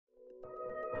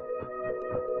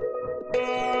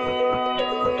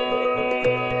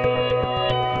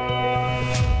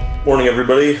Morning,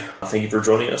 everybody. Thank you for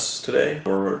joining us today.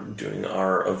 We're doing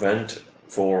our event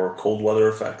for cold weather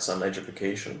effects on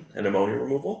nitrification and ammonia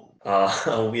removal.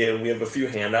 We have a few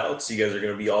handouts. You guys are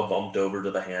going to be all bumped over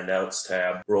to the handouts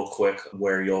tab real quick,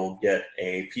 where you'll get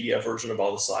a PDF version of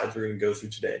all the slides we're going to go through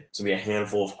today. It's going to be a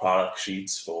handful of product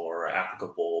sheets for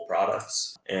applicable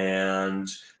products, and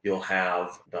you'll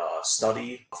have the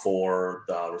study for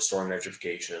the restoring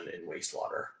nitrification in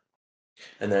wastewater.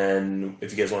 And then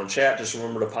if you guys want to chat, just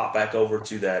remember to pop back over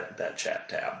to that chat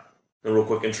tab. And real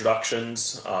quick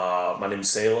introductions. My name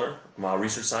is Sailor. I'm a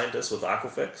research scientist with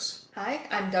Aquafix. Hi,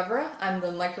 I'm Deborah. I'm the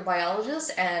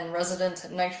microbiologist and resident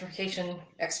nitrification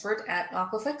expert at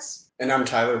Aquafix. And I'm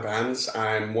Tyler Benz.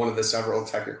 I'm one of the several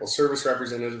technical service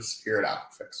representatives here at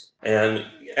Aquafix. And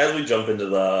as we jump into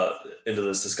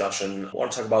this discussion, I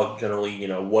want to talk about generally,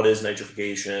 what is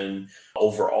nitrification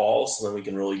overall, so then we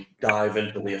can really dive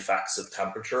into the effects of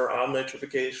temperature on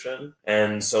nitrification.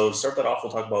 And so to start that off,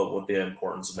 we'll talk about what the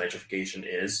importance of nitrification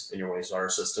is in your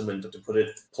wastewater system. And to put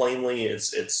it plainly,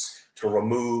 it's to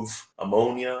remove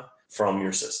ammonia from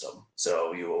your system.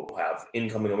 So you will have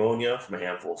incoming ammonia from a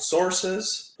handful of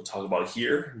sources. We'll talk about it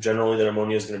here. Generally, that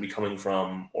ammonia is going to be coming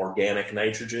from organic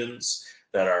nitrogens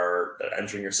that are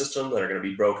entering your system, that are going to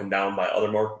be broken down by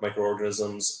other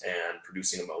microorganisms and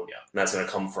producing ammonia. And that's going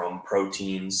to come from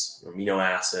proteins, amino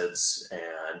acids,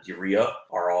 and urea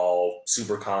are all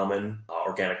super common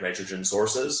organic nitrogen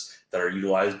sources that are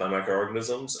utilized by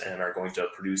microorganisms and are going to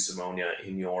produce ammonia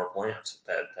in your plant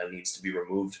that needs to be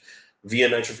removed via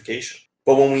nitrification.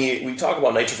 But when we talk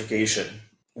about nitrification,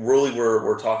 really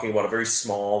we're talking about a very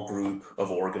small group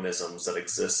of organisms that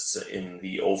exists in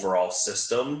the overall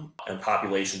system and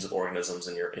populations of organisms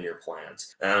in your plant.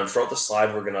 And throughout the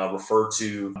slide, we're going to refer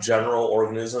to general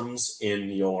organisms in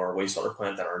your wastewater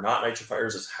plant that are not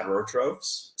nitrifiers as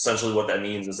heterotrophs. Essentially what that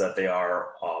means is that they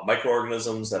are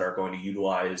microorganisms that are going to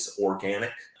utilize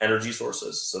organic energy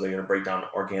sources. So they're going to break down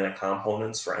organic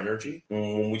components for energy.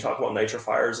 When we talk about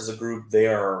nitrifiers as a group, they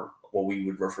are what we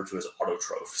would refer to as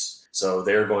autotrophs. So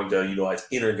they're going to utilize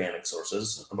inorganic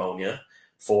sources, ammonia,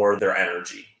 for their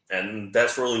energy. And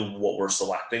that's really what we're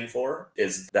selecting for,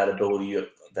 is that ability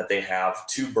that they have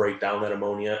to break down that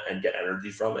ammonia and get energy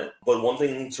from it. But one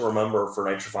thing to remember for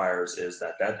nitrifiers is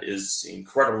that is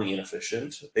incredibly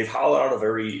inefficient. They've hollowed out a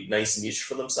very nice niche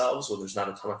for themselves where there's not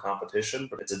a ton of competition,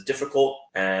 but it's a difficult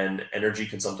and energy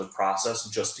consumptive process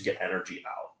just to get energy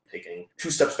out, taking 2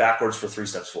 steps backwards for 3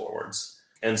 steps forwards.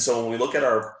 And so when we look at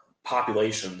our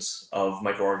populations of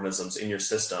microorganisms in your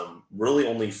system, really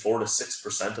only 4 to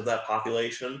 6% of that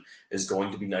population is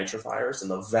going to be nitrifiers, and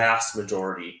the vast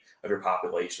majority of your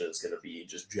population is going to be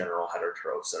just general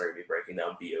heterotrophs that are going to be breaking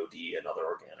down BOD and other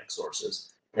organic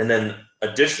sources. And then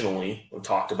additionally, we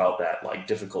talked about that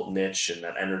difficult niche and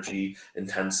that energy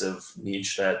intensive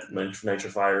niche that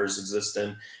nitrifiers exist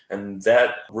in. And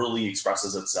that really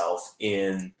expresses itself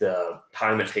in the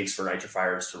time it takes for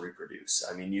nitrifiers to reproduce.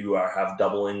 I mean, you have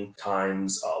doubling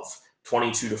times of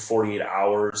 22 to 48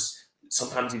 hours,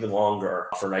 sometimes even longer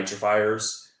for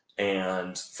nitrifiers.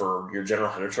 And for your general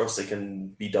heterotrophs, they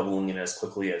can be doubling in as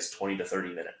quickly as 20 to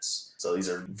 30 minutes. So these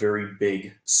are very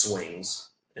big swings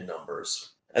in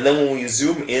numbers. And then when we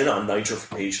zoom in on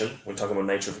nitrification, when we talk about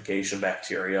nitrification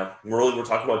bacteria, we're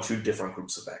talking about 2 different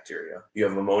groups of bacteria. You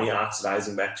have ammonia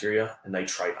oxidizing bacteria and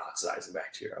nitrite oxidizing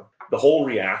bacteria. The whole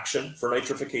reaction for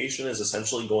nitrification is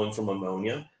essentially going from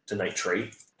ammonia to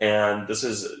nitrate. And this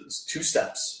is 2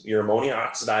 steps. Your ammonia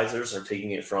oxidizers are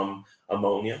taking it from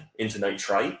ammonia into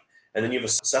nitrite. And then you have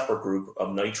a separate group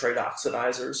of nitrite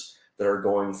oxidizers that are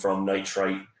going from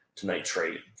nitrite to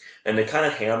nitrate. And they kind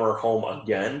of hammer home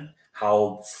again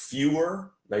how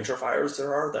fewer nitrifiers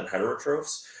there are than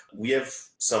heterotrophs. We have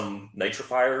some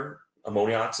nitrifier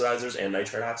ammonia oxidizers and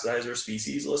nitrite oxidizer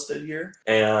species listed here.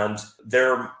 And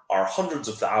there are hundreds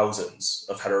of thousands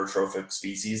of heterotrophic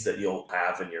species that you'll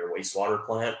have in your wastewater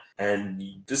plant. And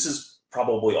this is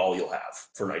probably all you'll have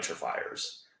for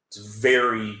nitrifiers. It's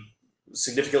very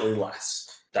significantly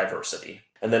less diversity.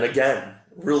 And then again,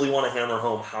 really want to hammer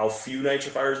home how few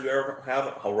nitrifiers we ever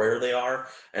have, how rare they are,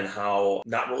 and how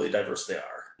not really diverse they are.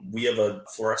 We have a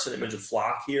fluorescent image of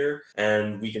Floc here,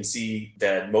 and we can see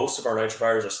that most of our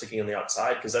nitrifiers are sticking on the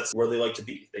outside because that's where they like to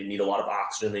be. They need a lot of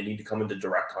oxygen. They need to come into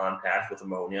direct contact with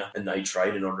ammonia and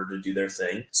nitrite in order to do their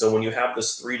thing. So when you have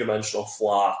this 3-dimensional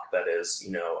Floc that is,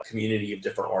 a community of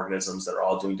different organisms that are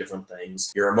all doing different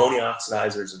things, your ammonia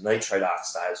oxidizers and nitrite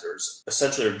oxidizers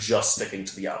essentially are just sticking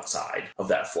to the outside of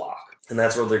that Floc. and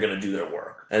that's where they're going to do their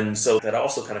work. And so that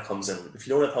also kind of comes in. If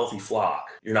you don't have healthy floc,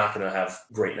 you're not going to have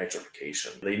great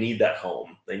nitrification. They need that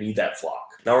home. They need that floc.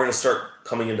 Now we're going to start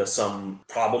coming into some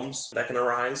problems that can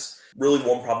arise. Really,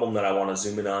 one problem that I want to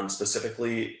zoom in on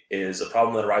specifically is a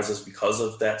problem that arises because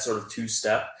of that sort of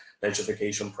two-step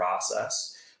nitrification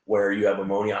process, where you have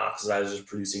ammonia oxidizers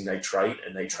producing nitrite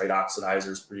and nitrite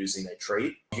oxidizers producing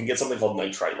nitrate. You can get something called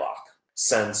Nitrite Lock.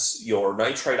 Since your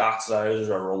nitrite oxidizers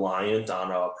are reliant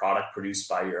on a product produced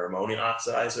by your ammonia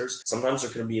oxidizers, sometimes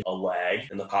there can be a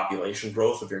lag in the population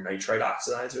growth of your nitrite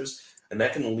oxidizers, and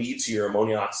that can lead to your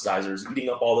ammonia oxidizers eating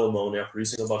up all the ammonia,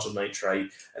 producing a bunch of nitrite,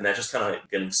 and that just kind of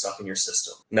getting stuck in your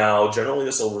system. Now, generally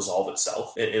this will resolve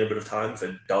itself in a bit of time. If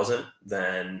it doesn't,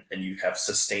 then, and you have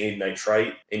sustained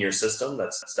nitrite in your system,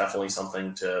 that's definitely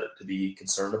something to be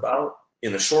concerned about.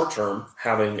 In the short term,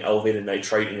 having elevated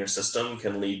nitrite in your system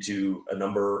can lead to a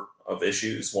number of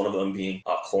issues, one of them being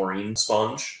a chlorine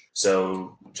sponge.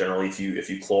 So generally, if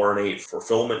you chlorinate for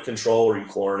filament control or you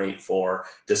chlorinate for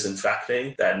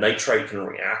disinfecting, that nitrite can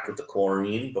react with the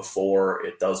chlorine before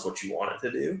it does what you want it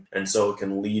to do. And so it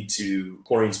can lead to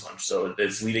chlorine sponge. So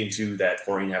it's leading to that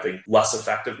chlorine having less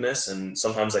effectiveness, and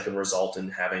sometimes that can result in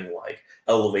having like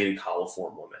elevated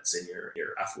coliform limits in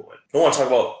your effluent. I want to talk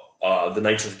about the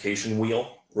nitrification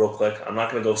wheel real quick. I'm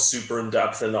not going to go super in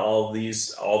depth into all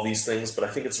these things, but I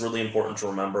think it's really important to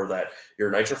remember that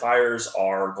your nitrifiers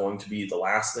are going to be the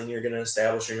last thing you're going to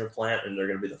establish in your plant, and they're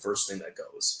going to be the first thing that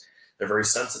goes. They're very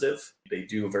sensitive. They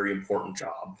do a very important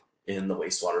job in the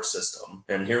wastewater system.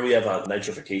 And here we have a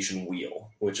nitrification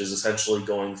wheel, which is essentially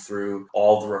going through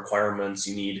all the requirements.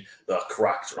 You need the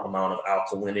correct amount of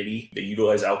alkalinity. They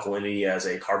utilize alkalinity as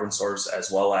a carbon source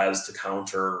as well as to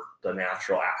counter the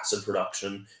natural acid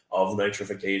production of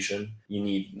nitrification.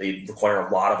 They require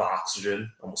a lot of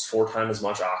oxygen, almost 4 times as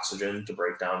much oxygen to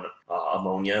break down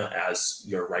ammonia as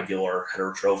your regular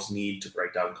heterotrophs need to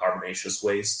break down carbonaceous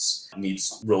wastes. It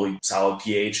needs really solid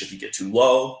pH. If you get too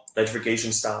low,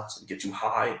 nitrification stops. If you get too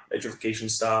high, nitrification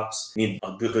stops. You need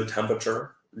a good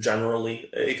temperature. Generally,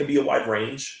 it can be a wide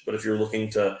range, but if you're looking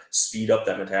to speed up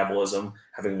that metabolism,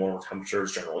 having warmer temperature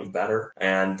is generally better.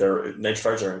 And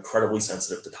nitrifiers are incredibly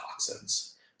sensitive to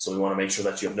toxins. So we want to make sure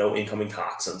that you have no incoming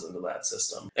toxins into that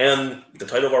system. And the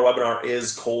title of our webinar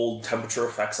is Cold Temperature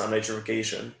Effects on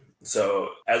Nitrification.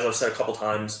 So as I've said a couple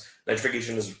times,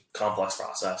 nitrification is a complex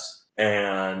process,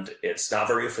 and it's not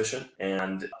very efficient,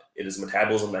 and it is a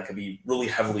metabolism that can be really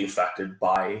heavily affected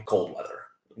by cold weather.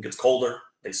 It gets colder,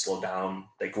 they slow down,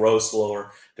 they grow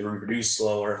slower, they reproduce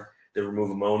slower, they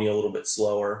remove ammonia a little bit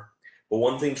slower. But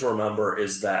one thing to remember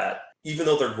is that even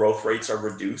though their growth rates are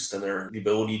reduced and the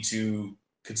ability to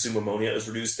consume ammonia is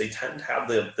reduced, they tend to have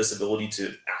this ability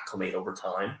to acclimate over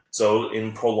time. So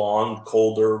in prolonged,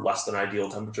 colder, less than ideal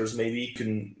temperatures, maybe you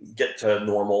can get to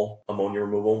normal ammonia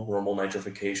removal, normal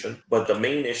nitrification. But the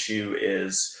main issue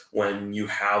is when you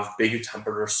have big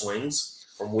temperature swings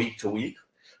from week to week,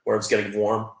 where it's getting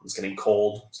warm, it's getting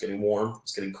cold, it's getting warm,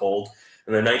 it's getting cold.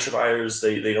 And the nitrifiers,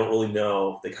 they don't really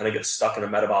know. They kind of get stuck in a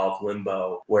metabolic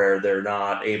limbo where they're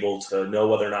not able to know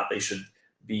whether or not they should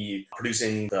be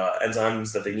producing the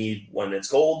enzymes that they need when it's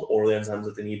cold or the enzymes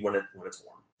that they need when it's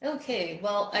warm. Okay,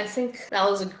 well, I think that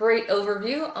was a great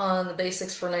overview on the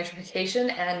basics for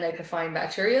nitrification and nitrifying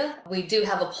bacteria. We do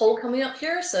have a poll coming up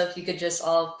here, so if you could just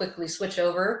all quickly switch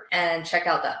over and check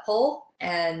out that poll.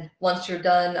 And once you're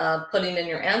done putting in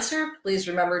your answer, please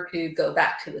remember to go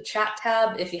back to the chat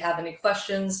tab if you have any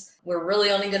questions. We're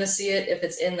really only going to see it if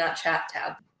it's in that chat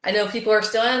tab. I know people are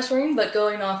still answering, but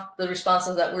going off the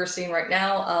responses that we're seeing right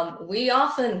now, we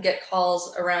often get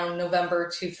calls around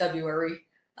November to February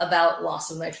about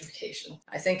loss of nitrification.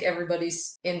 I think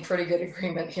everybody's in pretty good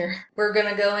agreement here. We're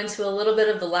going to go into a little bit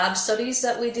of the lab studies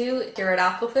that we do here at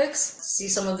Aquafix, see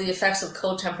some of the effects of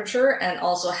cold temperature and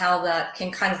also how that can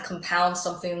kind of compound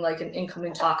something like an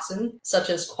incoming toxin,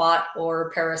 such as Quat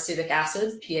or peracetic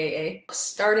acid, PAA.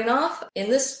 Starting off,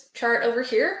 in this chart over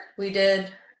here,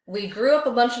 we grew up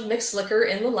a bunch of mixed liquor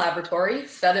in the laboratory,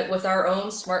 fed it with our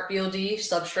own Smart BOD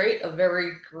substrate, a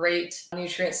very great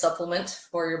nutrient supplement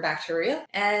for your bacteria.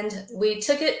 And we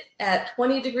took it at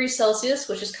 20 degrees Celsius,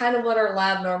 which is kind of what our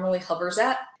lab normally hovers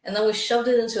at. And then we shoved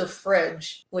it into a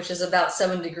fridge, which is about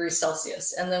 7 degrees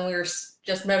Celsius. And then we were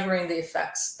just measuring the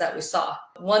effects that we saw.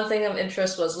 One thing of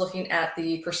interest was looking at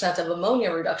the percent of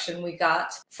ammonia reduction we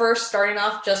got. First, starting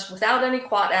off just without any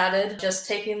Quat added, just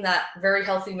taking that very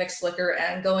healthy mixed liquor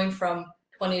and going from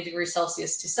 20 degrees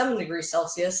Celsius to 7 degrees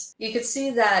Celsius, you could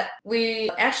see that we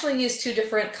actually used 2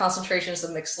 different concentrations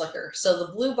of mixed liquor. So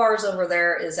the blue bars over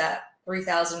there is at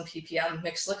 3,000 ppm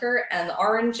mixed liquor, and the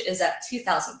orange is at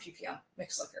 2,000 ppm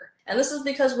mixed liquor. And this is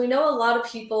because we know a lot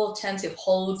of people tend to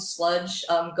hold sludge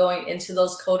going into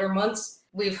those colder months.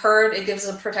 We've heard it gives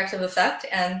a protective effect,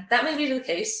 and that may be the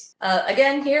case.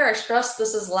 Again, here I stress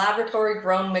this is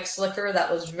laboratory-grown mixed liquor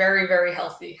that was very, very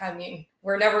healthy. I mean,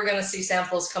 we're never going to see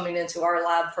samples coming into our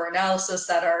lab for analysis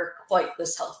that are quite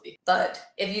this healthy. But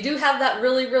if you do have that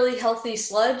really, really healthy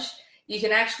sludge, you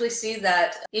can actually see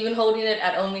that even holding it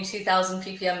at only 2,000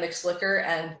 ppm mixed liquor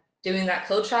and doing that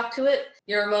code shock to it,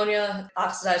 your ammonia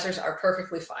oxidizers are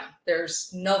perfectly fine. There's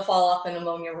no fall off in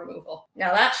ammonia removal.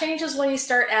 Now that changes when you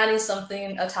start adding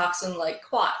a toxin like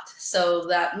Quat. So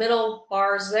that middle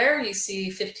bars there, you see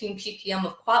 15 ppm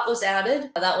of Quat was added.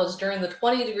 That was during the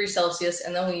 20 degrees Celsius,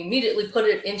 and then we immediately put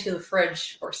it into the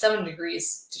fridge for 7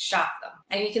 degrees to shock them.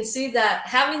 And you can see that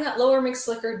having that lower mixed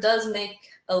liquor does make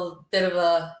a bit of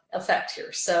a effect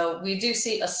here. So we do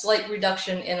see a slight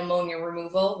reduction in ammonia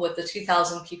removal with the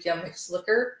 2,000 ppm mixed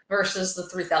liquor versus the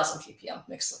 3,000 ppm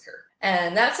mixed liquor.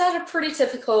 And that's at a pretty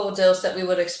typical dose that we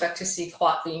would expect to see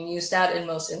Quat being used at in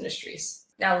most industries.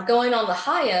 Now, going on the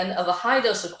high end of a high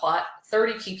dose of Quat,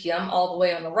 30 ppm all the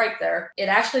way on the right there, it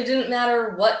actually didn't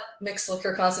matter what mixed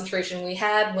liquor concentration we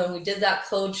had. When we did that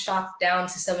code shock down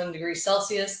to 7 degrees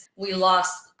Celsius, we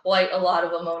lost quite a lot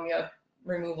of ammonia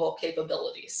removal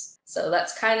capabilities. So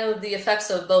that's kind of the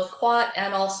effects of both Quat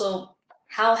and also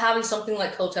how having something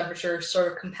like cold temperature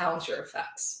sort of compounds your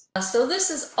effects. So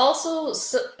this is also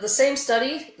the same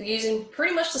study using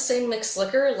pretty much the same mixed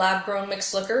liquor, lab-grown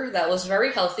mixed liquor that was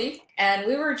very healthy. And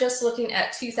we were just looking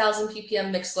at 2,000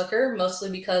 ppm mixed liquor,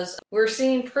 mostly because we're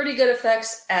seeing pretty good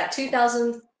effects at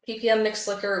 2,000 ppm mixed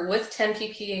liquor with 10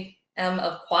 ppm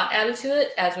of Quat added to it,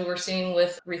 as we were seeing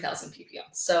with 3,000 ppm.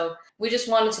 So we just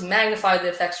wanted to magnify the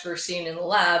effects we were seeing in the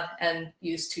lab and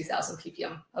use 2,000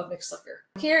 ppm of mixed liquor.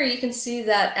 Here you can see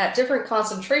that at different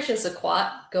concentrations of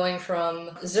Quat, going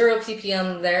from 0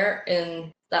 ppm there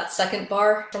in that second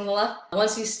bar from the left,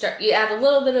 once you add a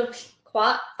little bit of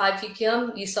Quat, 5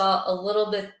 ppm, you saw a little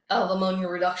bit of ammonia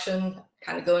reduction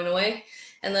kind of going away.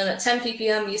 And then at 10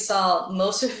 ppm, you saw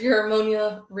most of your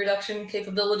ammonia reduction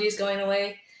capabilities going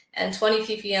away. And 20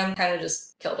 ppm kind of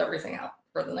just killed everything out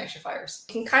for the nitrifiers.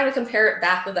 You can kind of compare it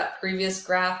back with that previous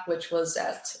graph, which was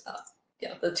at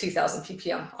the 2,000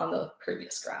 ppm on the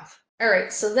previous graph. All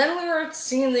right, so then we were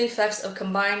seeing the effects of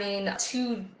combining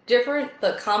two different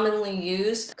but commonly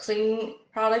used cleaning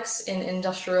products in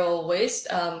industrial waste.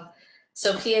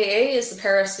 So PAA is the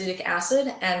parasitic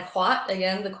acid, and Quat,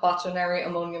 again, the quaternary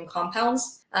ammonium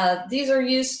compounds. These are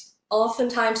used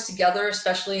oftentimes together,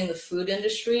 especially in the food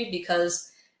industry, because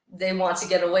they want to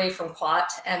get away from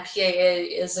Quat, and PAA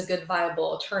is a good viable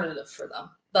alternative for them.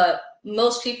 But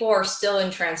most people are still in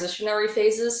transitionary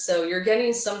phases, so you're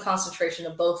getting some concentration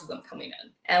of both of them coming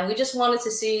in. And we just wanted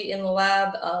to see in the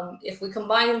lab, if we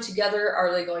combine them together,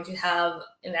 are they going to have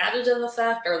an additive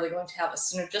effect? Are they going to have a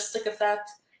synergistic effect?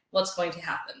 What's going to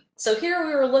happen? So here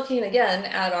we were looking again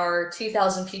at our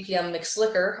 2,000 ppm mixed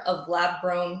liquor of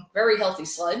lab-grown, very healthy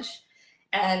sludge.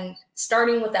 And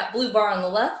starting with that blue bar on the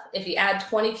left, if you add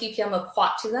 20 ppm of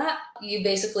Quat to that, you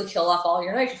basically kill off all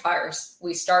your nitrifiers.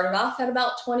 We started off at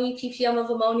about 20 ppm of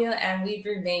ammonia, and we've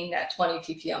remained at 20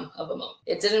 ppm of ammonia.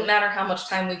 It didn't matter how much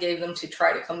time we gave them to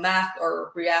try to come back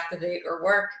or reactivate or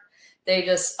work. They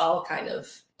just all kind of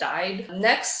died.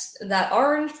 Next, that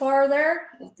orange bar there,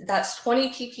 that's 20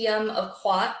 ppm of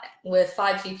Quat with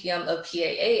 5 ppm of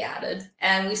PAA added.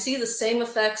 And we see the same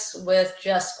effects with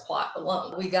just Quat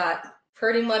alone. We got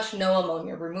pretty much no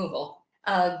ammonia removal.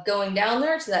 Going down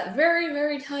there to that very,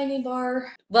 very tiny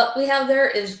bar, what we have there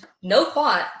is no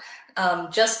Quat,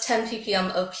 just 10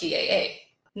 ppm of PAA.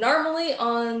 Normally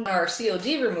on our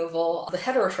COD removal, the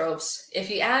heterotrophs, if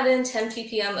you add in 10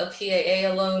 ppm of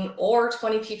PAA alone or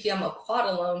 20 ppm of Quat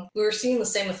alone, we were seeing the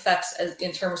same effects as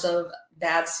in terms of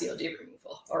bad COD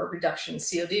removal or reduction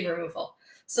COD removal.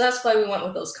 So that's why we went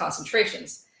with those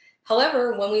concentrations.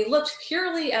 However, when we looked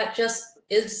purely at just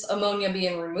is ammonia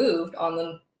being removed on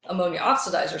the ammonia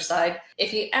oxidizer side,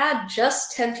 if you add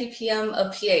just 10 ppm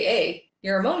of PAA,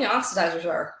 your ammonia oxidizers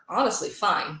are honestly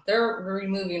fine. They're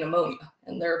removing ammonia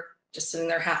and they're just sitting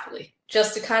there happily.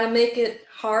 Just to kind of make it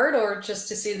hard or just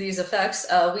to see these effects,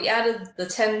 we added the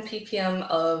 10 ppm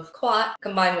of Quat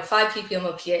combined with 5 ppm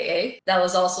of PAA. That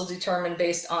was also determined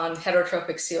based on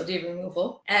heterotrophic COD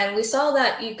removal. And we saw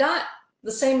that you got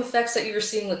the same effects that you were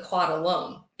seeing with Quat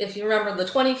alone. If you remember the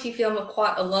 20 ppm of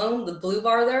Quat alone, the blue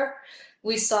bar there,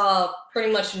 we saw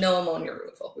pretty much no ammonia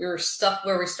removal. We were stuck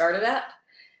where we started at.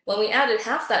 When we added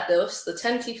half that dose, the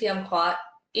 10 ppm Quat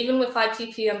Even with 5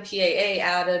 ppm PAA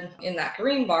added in that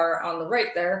green bar on the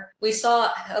right there, we saw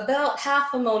about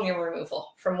half ammonia removal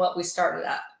from what we started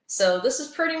at. So this is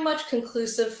pretty much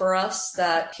conclusive for us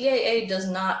that PAA does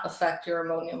not affect your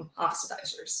ammonium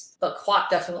oxidizers, but Quat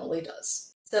definitely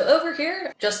does. So over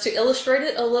here, just to illustrate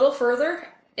it a little further,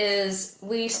 is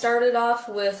we started off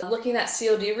with looking at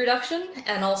COD reduction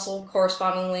and also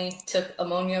correspondingly took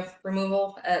ammonia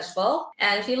removal as well.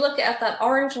 And if you look at that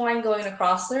orange line going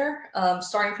across there,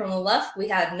 starting from the left, we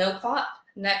had no Quat.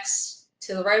 Next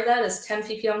to the right of that is 10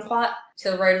 ppm Quat. To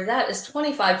the right of that is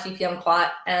 25 ppm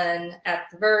Quat. And at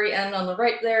the very end on the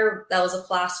right there, that was a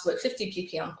flask with 50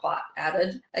 ppm Quat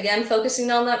added. Again, focusing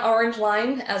on that orange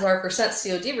line as our percent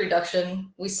COD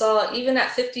reduction, we saw even at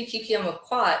 50 ppm of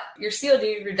Quat, your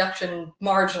COD reduction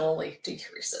marginally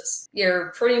decreases.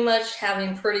 You're pretty much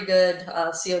having pretty good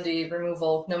COD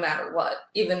removal no matter what,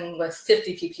 even with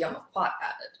 50 ppm of Quat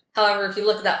added. However, if you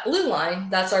look at that blue line,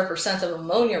 that's our percent of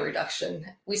ammonia reduction.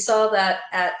 We saw that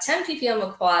at 10 ppm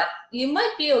of Quat, you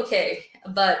might be okay,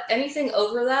 but anything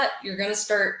over that, you're going to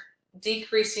start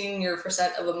decreasing your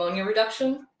percent of ammonia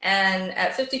reduction. And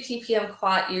at 50 ppm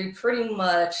Quat, you pretty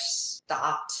much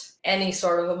stopped any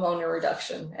sort of ammonia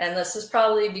reduction. And this is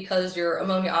probably because your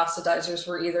ammonia oxidizers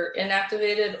were either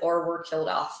inactivated or were killed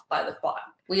off by the Quat.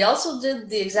 We also did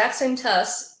the exact same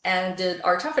tests and did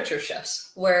our temperature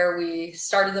shifts, where we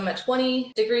started them at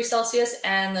 20 degrees Celsius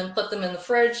and then put them in the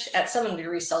fridge at 7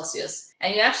 degrees Celsius.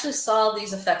 And you actually saw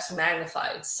these effects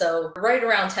magnified. So right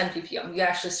around 10 ppm, you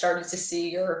actually started to see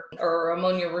your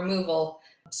ammonia removal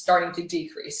starting to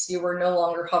decrease. You were no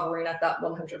longer hovering at that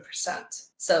 100%.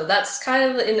 So that's kind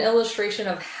of an illustration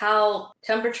of how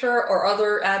temperature or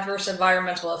other adverse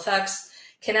environmental effects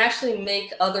can actually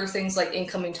make other things like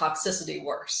incoming toxicity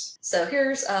worse. So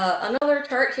here's another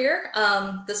chart here.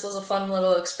 This was a fun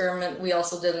little experiment we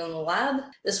also did in the lab.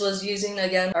 This was using,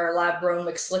 again, our lab-grown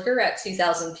mixed liquor at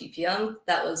 2000 ppm.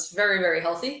 That was very, very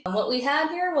healthy. And what we had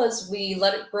here was we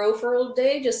let it grow for a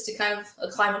day just to kind of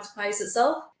acclimatize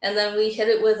itself. And then we hit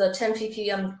it with a 10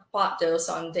 ppm Quat dose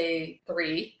on day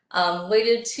 3.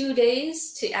 Waited 2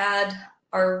 days to add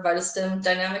our VitaStim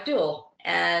dynamic dual.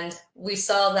 And we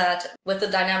saw that with the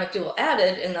dynamic dual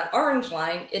added in that orange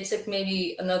line, it took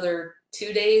maybe another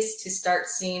 2 days to start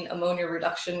seeing ammonia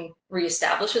reduction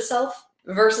reestablish itself,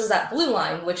 versus that blue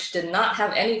line, which did not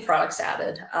have any products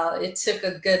added. It took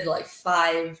a good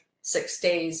 5-6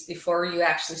 days before you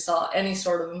actually saw any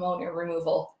sort of ammonia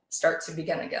removal start to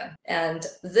begin again. And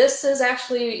this is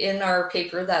actually in our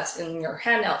paper that's in your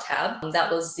handout tab.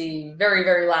 That was the very,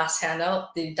 very last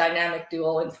handout, the dynamic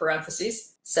dual in parentheses.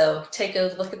 So take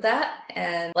a look at that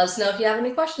and let us know if you have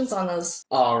any questions on those.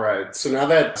 All right. So now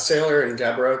that Sailor and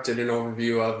Deborah did an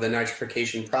overview of the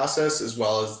nitrification process as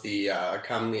well as the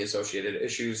commonly associated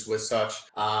issues with such,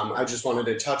 I just wanted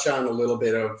to touch on a little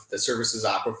bit of the services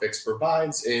Aquafix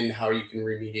provides and how you can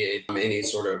remediate any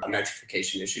sort of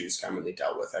nitrification issues commonly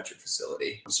dealt with at your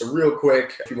facility. So real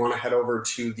quick, if you want to head over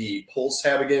to the polls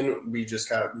tab again, we just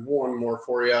got one more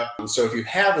for you. So if you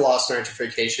have lost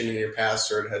nitrification in your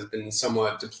past or it has been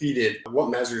somewhat depleted, what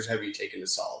measures have you taken to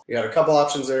solve? You got a couple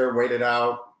options there: wait it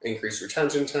out, increase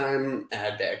retention time,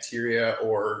 add bacteria,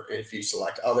 or if you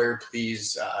select other,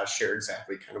 please share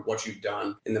exactly kind of what you've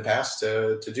done in the past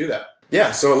to do that.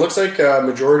 Yeah, so it looks like a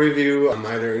majority of you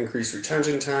either increase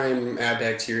retention time, add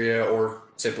bacteria, or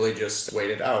simply just wait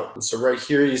it out. So right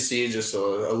here you see just a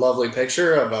lovely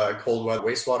picture of a cold weather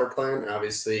wastewater plant.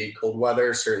 Obviously cold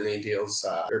weather certainly deals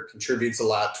or contributes a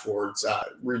lot towards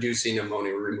reducing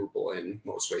ammonia removal in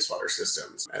most wastewater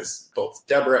systems, as both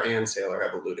Deborah and Sailor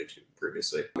have alluded to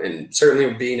previously. And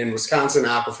certainly being in Wisconsin,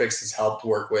 Aquafix has helped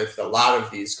work with a lot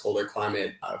of these colder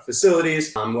climate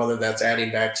facilities, whether that's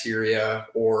adding bacteria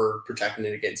or protecting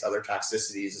it against other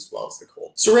toxicities as well as the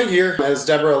cold. So right here, as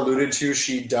Deborah alluded to,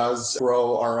 she does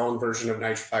grow our own version of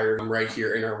nitrifier right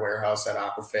here in our warehouse at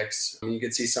Aquafix. You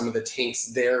can see some of the tanks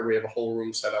there. We have a whole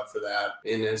room set up for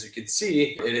that. And as you can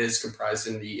see, it is comprised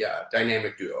in the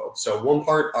dynamic duo. So one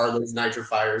part are those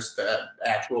nitrifiers, the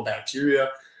actual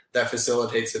bacteria that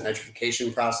facilitates the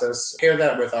nitrification process. Pair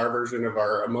that with our version of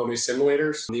our ammonia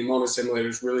simulators. The ammonia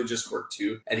simulators really just work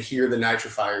to adhere the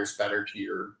nitrifiers better to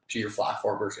your floc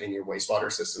formers and your wastewater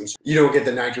systems. You don't get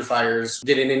the nitrifiers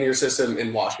getting in your system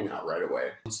and washing out right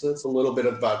away. So that's a little bit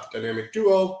about the dynamic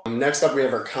duo. Next up, we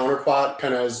have our CounterQuat.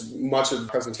 Kind of as much of the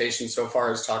presentation so far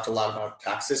has talked a lot about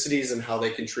toxicities and how they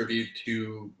contribute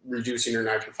to reducing your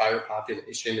nitrifier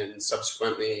population and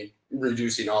subsequently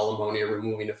reducing all ammonia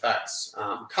removing effects.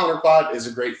 CounterQuat is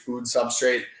a great food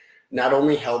substrate. Not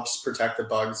only helps protect the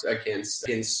bugs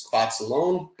against quats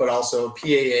alone, but also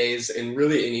PAAs and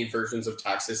really any versions of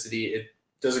toxicity. It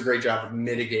does a great job of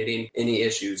mitigating any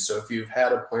issues. So if you've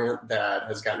had a plant that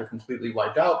has gotten completely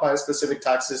wiped out by a specific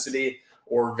toxicity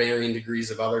or varying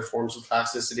degrees of other forms of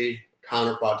toxicity,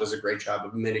 CounterQuat does a great job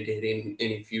of mitigating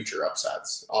any future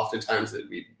upsets. Oftentimes,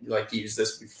 we like to use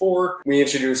this before we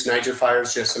introduce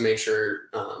nitrifiers, just to make sure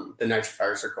the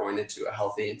nitrifiers are going into a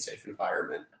healthy and safe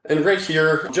environment. And right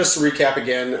here, just to recap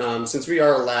again, since we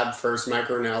are a lab first,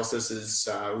 microanalysis is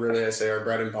really, I say, our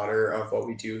bread and butter of what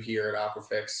we do here at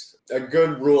Aquafix. A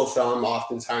good rule of thumb,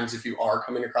 oftentimes, if you are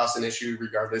coming across an issue,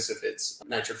 regardless if it's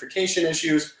nitrification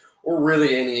issues or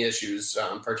really any issues,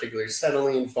 particularly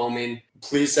settling, foaming,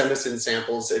 please send us in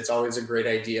samples. It's always a great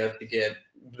idea to get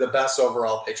the best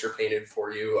overall picture painted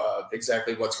for you of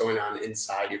exactly what's going on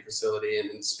inside your facility,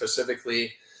 and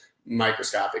specifically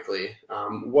microscopically.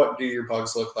 What do your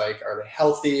bugs look like? Are they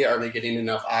healthy? Are they getting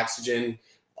enough oxygen?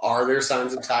 Are there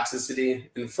signs of toxicity?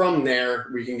 And from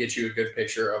there, we can get you a good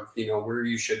picture of, where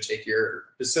you should take your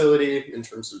facility in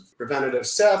terms of preventative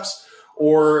steps,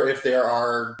 or if there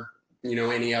are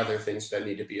any other things that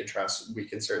need to be addressed, we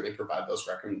can certainly provide those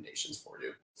recommendations for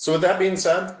you. So with that being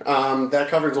said, that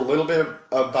covers a little bit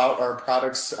about our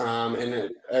products. And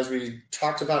as we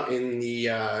talked about in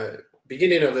the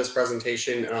beginning of this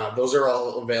presentation, those are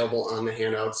all available on the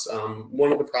handouts.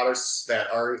 One of the products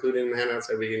that are included in the handouts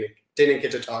that we didn't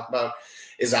get to talk about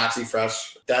is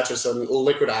OxyFresh. That's just a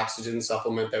liquid oxygen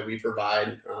supplement that we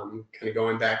provide, kind of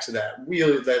going back to that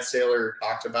wheel that Sailor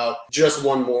talked about. Just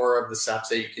one more of the steps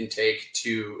that you can take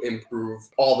to improve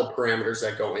all the parameters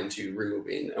that go into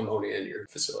removing ammonia in your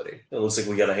facility. It looks like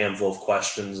we got a handful of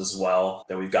questions as well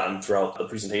that we've gotten throughout the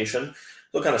presentation.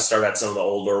 We'll kind of start at some of the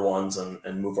older ones and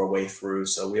move our way through.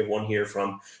 So we have one here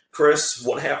from Chris.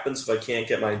 What happens if I can't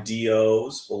get my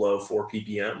DOs below 4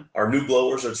 ppm? Our new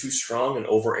blowers are too strong and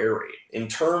over aerate. In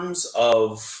terms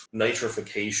of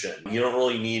nitrification, you don't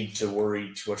really need to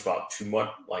worry too much about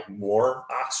more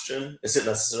oxygen. Isn't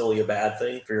necessarily a bad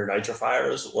thing for your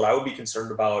nitrifiers. What I would be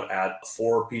concerned about at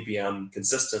 4 ppm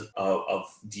consistent of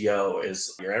DO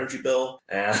is your energy bill,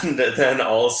 and then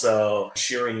also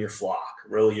shearing your flock.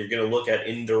 Really, you're going to look at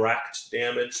indirect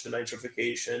damage to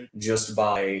nitrification just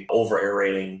by over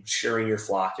aerating, shearing your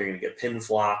flock. You're going to get pin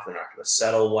flock. They're not going to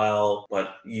settle well,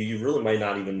 but you really might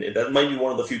not even, that might be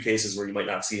one of the few cases where you might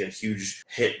not see a huge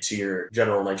hit to your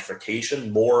general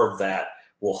nitrification. More of that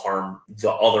will harm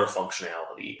the other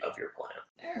functionality of your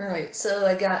plant. All right, so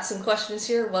I got some questions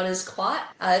here. What is Quat?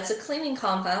 It's a cleaning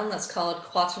compound that's called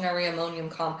quaternary ammonium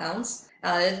compounds.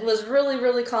 It was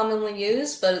really commonly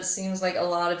used, but it seems like a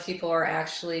lot of people are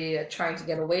actually trying to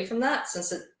get away from that,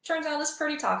 since it turns out it's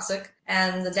pretty toxic,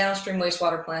 and the downstream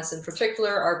wastewater plants in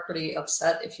particular are pretty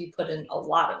upset if you put in a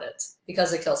lot of it,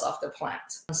 because it kills off their plant.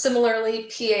 Similarly,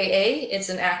 PAA, it's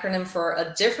an acronym for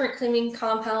a different cleaning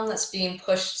compound that's being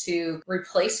pushed to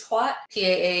replace Quat.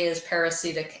 PAA is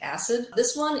peracetic acid.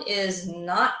 This one is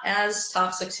not as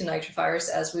toxic to nitrifiers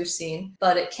as we've seen,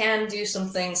 but it can do some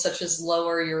things such as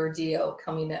lower your DO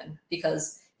coming in,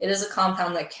 because it is a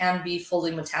compound that can be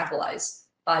fully metabolized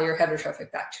by your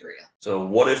heterotrophic bacteria. So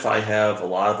what if I have a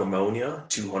lot of ammonia,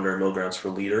 200 milligrams per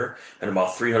liter, and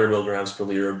about 300 milligrams per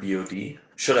liter of BOD?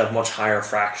 Should have much higher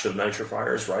fraction of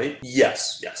nitrifiers, right?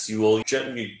 Yes, you will.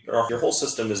 Your whole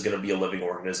system is going to be a living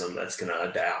organism that's going to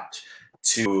adapt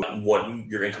to what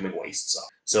your incoming wastes are.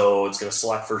 So it's going to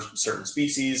select for certain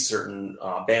species, certain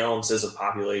balances of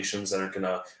populations that are going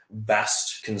to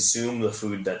best consume the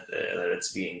food that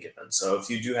it's being given. So if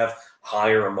you do have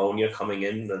higher ammonia coming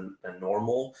in than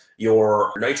normal,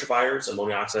 your nitrifiers,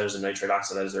 ammonia oxidizers and nitrite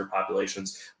oxidizer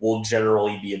populations will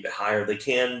generally be a bit higher. They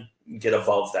can get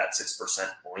above that 6%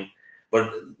 point.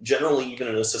 But generally, even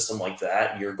in a system like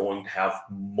that, you're going to have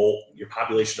your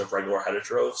population of regular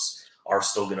heterotrophs are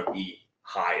still going to be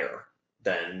higher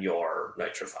than your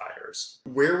nitrifiers.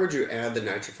 Where would you add the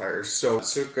nitrifiers? So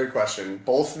good question.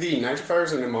 Both the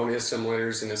nitrifiers and ammonia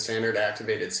simulators in a standard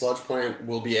activated sludge plant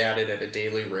will be added at a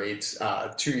daily rate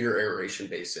to your aeration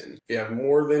basin. If you have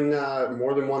more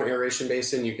than one aeration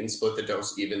basin, you can split the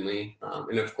dose evenly.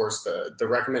 And of course, the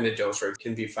recommended dose rate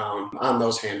can be found on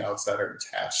those handouts that are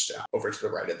attached over to the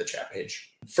right of the chat page.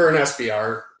 For an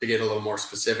SBR, to get a little more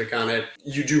specific on it,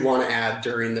 you do want to add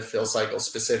during the fill cycle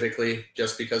specifically,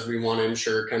 just because we want to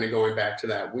ensure, kind of going back to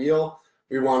that wheel,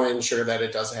 we want to ensure that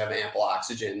it does have ample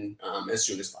oxygen as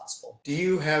soon as possible. Do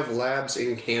you have labs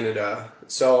in Canada?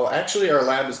 So actually our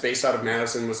lab is based out of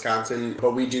Madison, Wisconsin,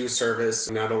 but we do service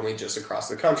not only just across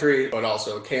the country, but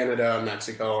also Canada,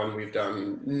 Mexico, and we've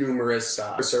done numerous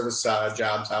service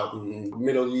jobs out in the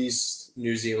Middle East,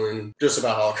 New Zealand, just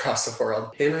about all across the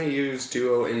world. Can I use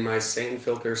Duo in my sand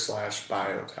filter /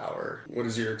 bio tower? What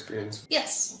is your experience?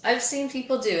 Yes, I've seen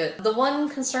people do it. The one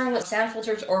concern with sand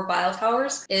filters or bio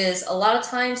towers is a lot of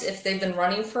times if they've been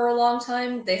running for a long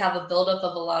time, they have a buildup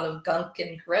of a lot of gunk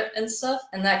and grit and stuff,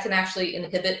 and that can actually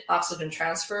inhibit oxygen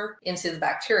transfer into the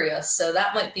bacteria. So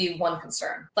that might be one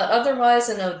concern. But otherwise,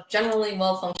 in a generally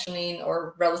well-functioning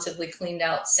or relatively cleaned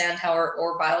out sand tower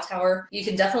or bio tower, you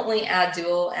can definitely add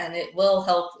Duo and it will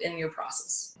help in your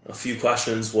process. A few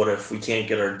questions. What if we can't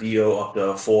get our DO up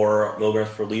to 4 milligrams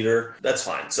per liter? That's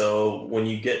fine. So when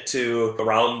you get to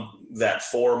around that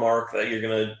 4 mark, that you're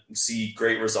going to see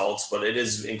great results, but it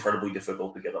is incredibly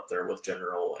difficult to get up there with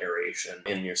general aeration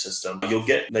in your system. You'll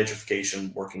get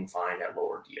nitrification working fine at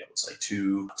lower DOs, like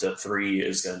 2 to 3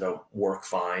 is going to work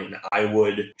fine. I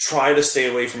would try to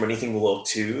stay away from anything below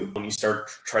 2. When you start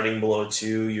treading below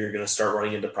 2, you're going to start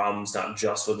running into problems not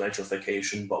just with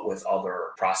nitrification, but with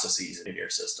other processes in your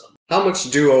system. How much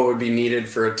Duo would be needed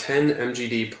for a 10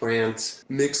 mgd plant,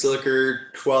 mixed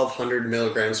liquor, 1200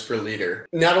 milligrams per liter?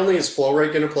 Not only is flow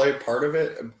rate going to play a part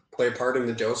in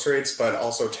the dose rates, but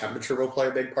also temperature will play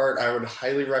a big part. I would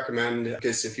highly recommend,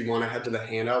 because if you want to head to the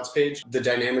handouts page, the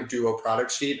Dynamic Duo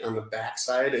product sheet on the back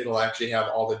side, it'll actually have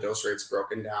all the dose rates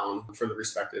broken down for the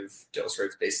respective dose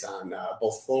rates based on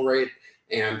both flow rate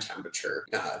and temperature.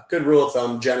 Good rule of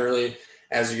thumb, generally,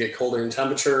 as you get colder in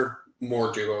temperature,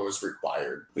 more Duo is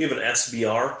required. We have an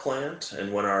SBR plant,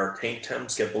 and when our tank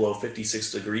temps get below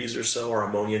 56 degrees or so, our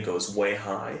ammonia goes way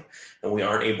high, and we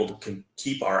aren't able to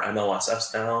keep our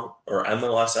MLSS down, or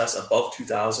MLSS above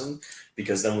 2000,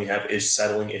 because then we have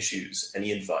settling issues.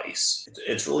 Any advice?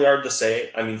 It's really hard to say.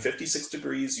 I mean, 56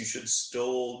 degrees, you should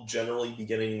still generally be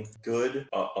getting good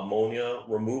ammonia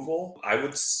removal. I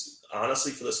would,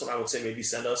 honestly, for this one, I would say maybe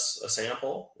send us a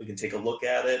sample. We can take a look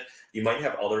at it. You might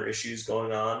have other issues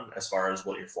going on as far as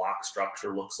what your floc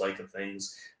structure looks like and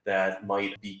things that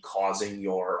might be causing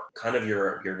your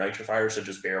nitrifiers to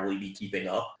just barely be keeping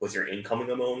up with your incoming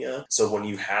ammonia. So when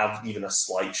you have even a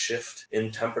slight shift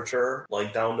in temperature,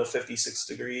 like down to 56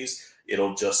 degrees,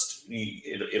 it'll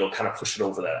kind of push it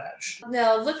over that edge.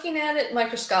 Now, looking at it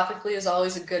microscopically is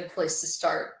always a good place to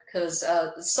start, because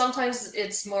sometimes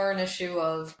it's more an issue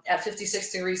of at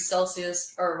 56 degrees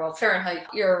Celsius, or Fahrenheit,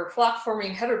 your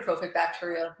floc-forming heterotrophic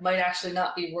bacteria might actually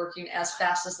not be working as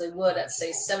fast as they would at,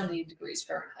 say, 70 degrees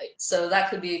Fahrenheit. So that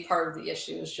could be part of the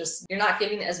issue. It's just you're not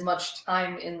getting as much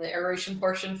time in the aeration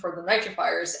portion for the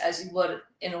nitrifiers as you would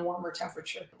in a warmer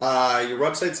temperature. Your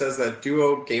website says that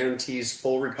Duo guarantees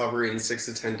full recovery in 6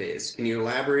 to 10 days. Can you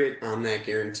elaborate on that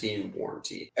guarantee and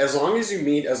warranty? As long as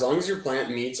your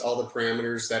plant meets all the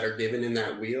parameters that are given in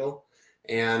that wheel,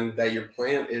 and that your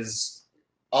plant is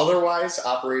otherwise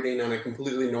operating on a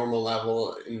completely normal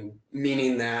level,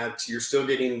 meaning that you're still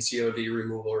getting COD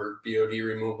removal or BOD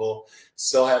removal,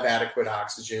 still have adequate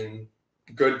oxygen,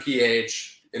 good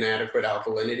pH, and adequate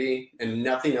alkalinity, and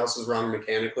nothing else is wrong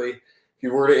mechanically. If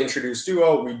you were to introduce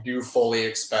Duo, we do fully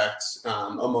expect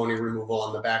ammonia removal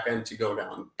on the back end to go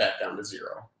back down to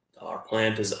 0. Our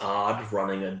plant is odd,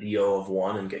 running a DO of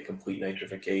 1 and get complete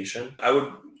nitrification. I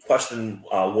would question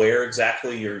where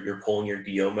exactly you're pulling your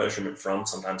DO measurement from.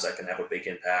 Sometimes that can have a big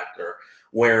impact, or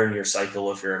where in your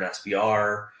cycle if you're an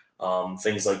SBR,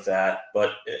 things like that.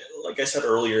 But like I said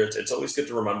earlier, it's always good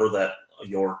to remember that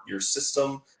your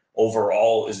system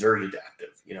overall is very adaptive.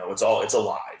 It's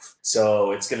alive.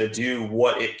 So it's going to do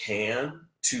what it can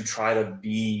to try to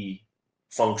be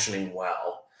functioning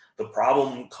well. The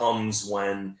problem comes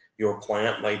when your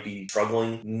plant might be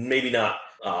struggling, maybe not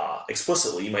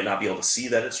explicitly, you might not be able to see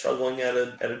that it's struggling at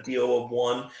a DO of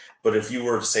 1, but if you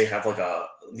were to say have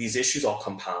these issues all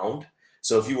compound.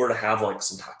 So if you were to have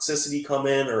some toxicity come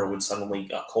in, or it would suddenly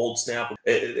cold snap,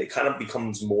 it kind of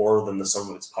becomes more than the sum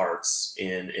of its parts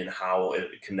in how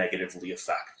it can negatively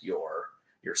affect your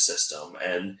system.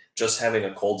 And just having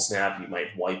a cold snap, you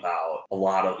might wipe out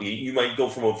you might go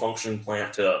from a functioning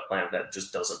plant to a plant that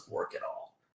just doesn't work at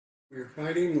all. We're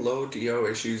fighting low DO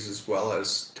issues as well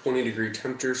as 20-degree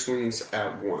temperature swings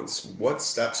at once. What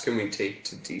steps can we take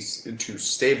to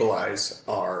stabilize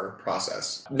our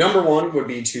process? Number one would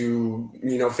be to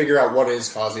figure out what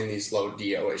is causing these low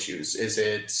DO issues.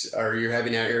 Are you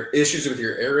having issues with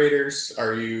your aerators?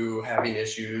 Are you having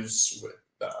issues with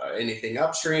anything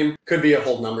upstream? Could be a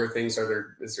whole number of things.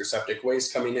 Is there septic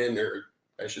waste coming in, or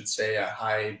I should say a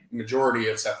high majority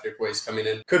of septic waste coming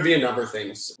in? Could be a number of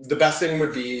things. The best thing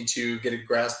would be to get a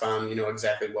grasp on,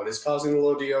 exactly what is causing the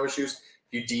low DO issues.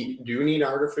 If you do need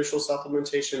artificial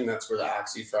supplementation, that's where the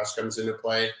OxyFresh comes into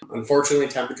play. Unfortunately,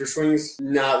 temperature swings,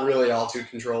 not really all too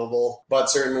controllable, but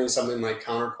certainly something like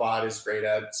CounterQuat is great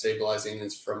at stabilizing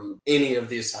this from any of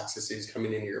these toxicities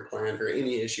coming into your plant or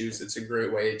any issues. It's a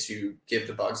great way to give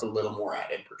the bugs a little more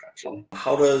added protection.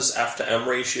 How does F to M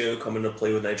ratio come into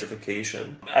play with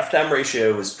nitrification? F to M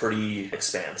ratio is pretty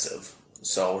expansive.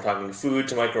 So we're talking food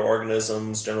to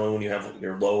microorganisms. Generally, when you have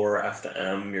your lower F to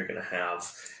M, you're going to have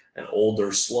an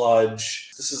older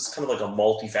sludge. This is kind of like a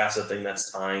multifaceted thing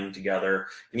that's tying together.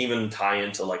 You can even tie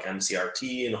into like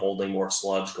MCRT and holding more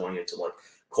sludge going into like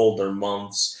colder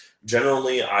months.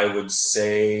 Generally, I would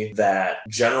say that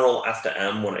general F to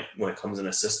M when it comes in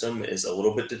a system is a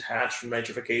little bit detached from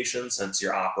nitrification since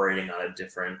you're operating on a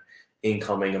different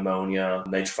incoming ammonia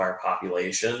nitrifier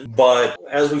population. But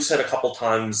as we've said a couple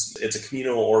times, it's a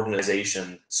communal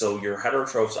organization. So your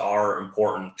heterotrophs are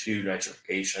important to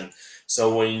nitrification.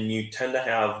 So when you tend to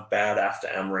have bad F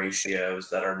to M ratios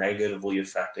that are negatively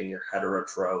affecting your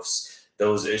heterotrophs,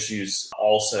 those issues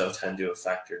also tend to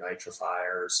affect your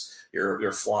nitrifiers. Your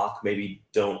floc maybe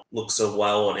don't look so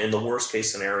well. And in the worst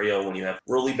case scenario, when you have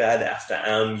really bad F to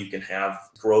M, you can have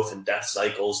growth and death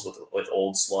cycles with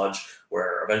old sludge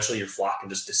where eventually your floc can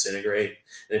just disintegrate.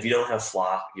 And if you don't have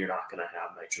floc, you're not going to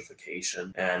have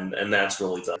nitrification. And that's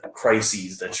really the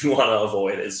crises that you want to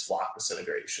avoid is floc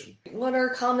disintegration. What are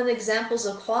common examples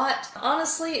of Quat?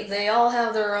 Honestly, they all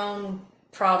have their own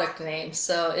product name,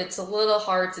 so it's a little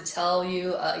hard to tell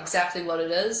you exactly what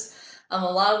it is. A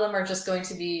lot of them are just going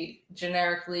to be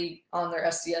generically on their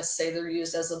SDS, say they're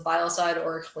used as a biocide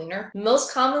or a cleaner.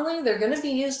 Most commonly, they're going to be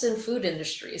used in food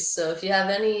industries. So if you have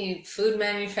any food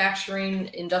manufacturing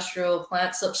industrial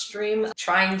plants upstream,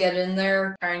 try and get in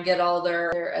there, try and get all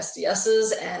their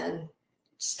SDSs and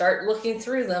start looking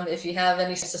through them if you have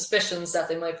any suspicions that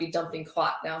they might be dumping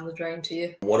Quat down the drain to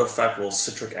you. What effect will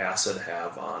citric acid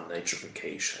have on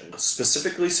nitrification?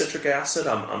 Specifically citric acid,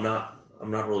 I'm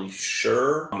not really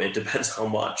sure. It depends how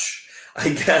much, I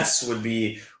guess, would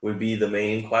be the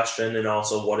main question, and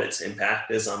also what its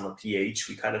impact is on the pH.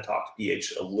 We kind of talked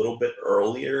pH a little bit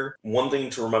earlier. One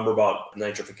thing to remember about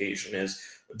nitrification is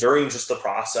during just the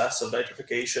process of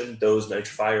nitrification, those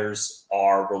nitrifiers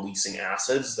are releasing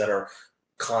acids that are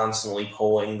constantly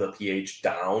pulling the pH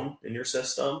down in your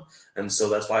system. And so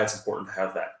that's why it's important to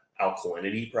have that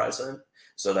alkalinity present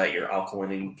so that your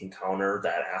alkalinity can counter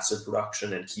that acid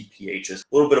production and keep pHs a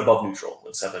little bit above neutral,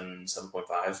 like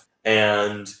 7.5,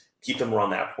 and keep them around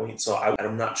that point. So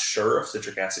I'm not sure if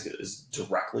citric acid is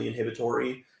directly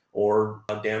inhibitory or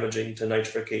damaging to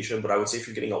nitrification, but I would say if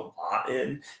you're getting a lot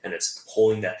in and it's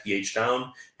pulling that pH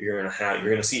down, you're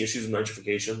gonna see issues with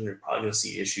nitrification. You're probably gonna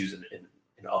see issues in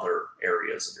other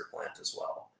areas of your plant as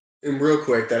well. And real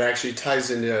quick, that actually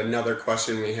ties into another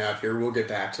question we have here. We'll get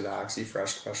back to the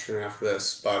OxyFresh question after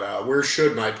this, but where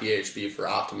should my pH be for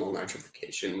optimal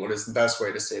nitrification? What is the best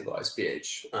way to stabilize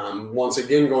pH? Once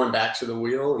again, going back to the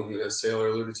wheel, and as Sailor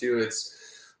alluded to, it's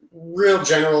real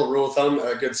general rule of thumb.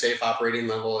 A good safe operating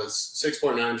level is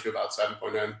 6.9 to about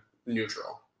 7.9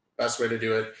 neutral. Best way to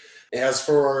do it. As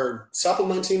for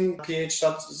supplementing pH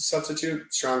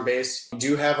substitute, strong base, we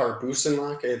do have our Boost and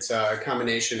Lock. It's a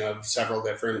combination of several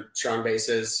different strong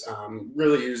bases,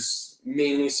 really used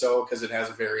mainly so because it has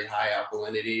a very high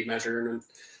alkalinity measurement.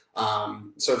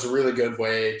 So it's a really good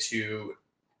way to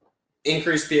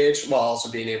increase pH while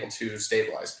also being able to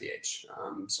stabilize pH.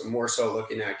 So more so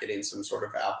looking at getting some sort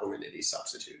of alkalinity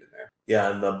substitute in there.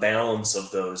 Yeah, and the balance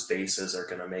of those bases are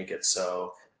going to make it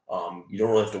so you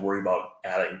don't really have to worry about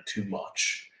adding too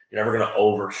much. You're never going to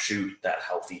overshoot that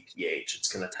healthy pH.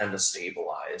 It's going to tend to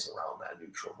stabilize around that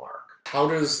neutral mark. How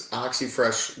does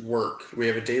OxyFresh work? We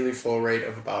have a daily flow rate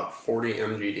of about 40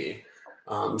 mgd.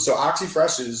 So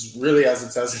OxyFresh is really, as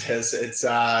it says it is, it's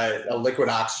a liquid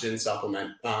oxygen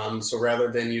supplement. So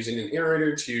rather than using an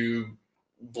aerator to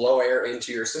blow air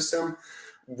into your system,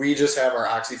 we just have our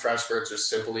OxyFresh where it's just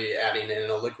simply adding in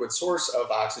a liquid source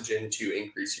of oxygen to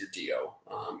increase your DO.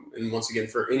 And once again,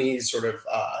 for any sort of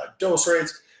dose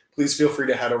rates, please feel free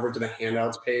to head over to the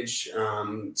handouts page,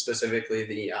 specifically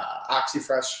the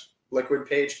OxyFresh liquid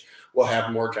page. We'll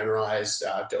have more generalized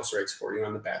dose rates for you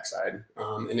on the backside.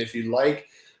 And if you'd like,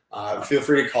 feel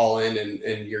free to call in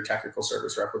and your technical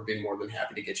service rep would be more than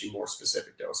happy to get you more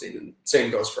specific dosing. And same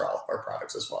goes for all of our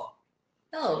products as well.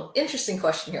 Oh, interesting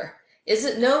question here. Is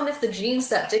it known if the genes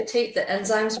that dictate the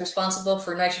enzymes responsible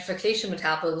for nitrification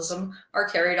metabolism are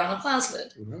carried on a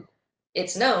plasmid? Mm-hmm.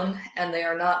 It's known, and they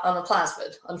are not on a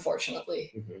plasmid,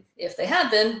 unfortunately. Mm-hmm. If they had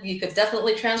been, you could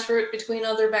definitely transfer it between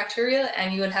other bacteria,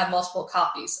 and you would have multiple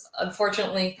copies.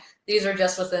 Unfortunately, these are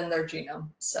just within their genome,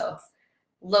 so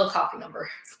low copy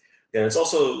number. And it's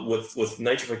also with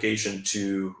nitrification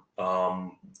too.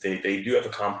 They do have a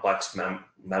complex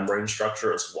membrane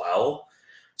structure as well.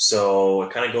 So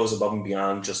it kind of goes above and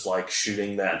beyond just like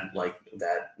shooting that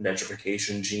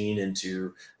nitrification gene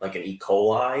into like an E.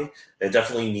 coli. It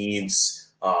definitely needs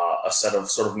a set of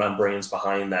sort of membranes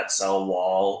behind that cell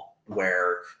wall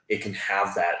where it can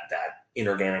have that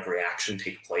inorganic reaction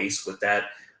take place with that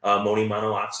ammonium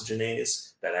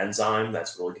monooxygenase, that enzyme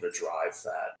that's really going to drive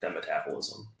that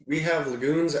metabolism. We have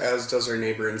lagoons, as does our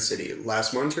neighboring city.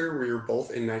 Last winter, we were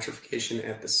both in nitrification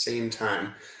at the same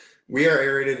time. We are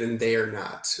aerated and they are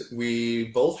not. We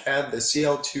both had the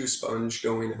Cl2 sponge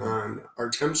going on. Our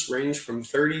temps ranged from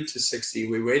 30 to 60.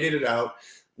 We waited it out,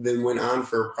 then went on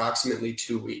for approximately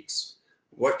 2 weeks.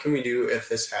 What can we do if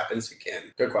this happens again?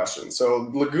 Good question. So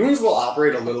lagoons will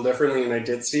operate a little differently, and I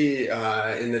did see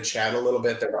in the chat a little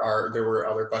bit there were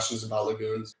other questions about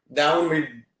lagoons. That one we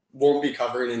won't be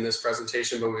covering in this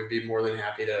presentation, but we'd be more than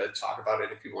happy to talk about it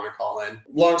if you want to call in.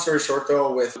 Long story short,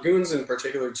 though, with lagoons in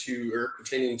particular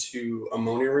pertaining to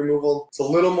ammonia removal, it's a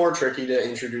little more tricky to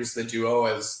introduce the duo,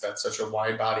 as that's such a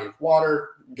wide body of water.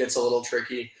 It gets a little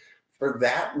tricky. For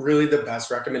that, really the best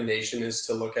recommendation is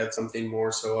to look at something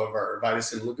more so of our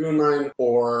VitaStim lagoon line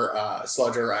or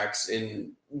Sludge RX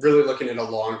in really looking at a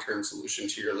long-term solution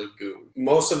to your lagoon.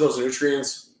 Most of those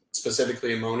nutrients,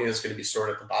 specifically ammonia, is going to be stored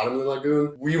at the bottom of the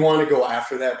lagoon. We want to go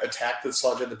after that, attack the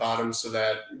sludge at the bottom so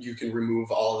that you can remove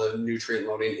all the nutrient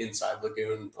loading inside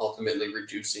lagoon, ultimately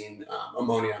reducing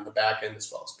ammonia on the back end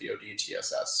as well as BOD,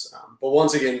 TSS. But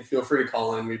once again, feel free to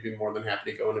call in. We'd be more than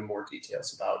happy to go into more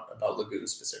details about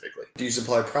lagoons specifically. Do you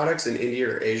supply products in India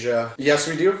or Asia? Yes,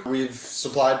 we do. We've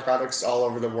supplied products all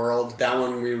over the world. That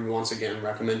one we would once again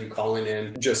recommend you calling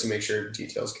in just to make sure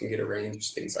details can get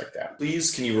arranged, things like that.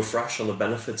 Please, can you refresh on the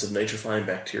benefits of nitrifying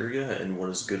bacteria and what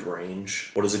is good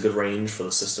range? What is a good range for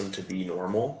the system to be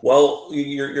normal? Well,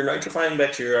 your nitrifying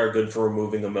bacteria are good for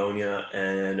removing ammonia,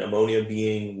 and ammonia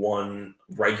being one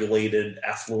regulated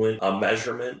effluent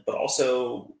measurement, but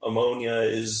also ammonia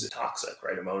is toxic,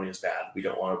 right? Ammonia is bad. We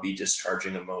don't want to be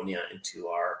discharging ammonia into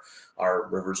our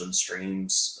rivers and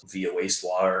streams via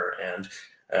wastewater, and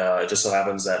it just so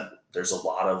happens that there's a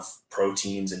lot of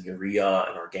proteins and urea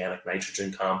and organic nitrogen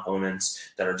components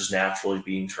that are just naturally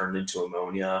being turned into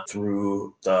ammonia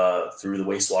through the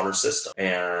wastewater system,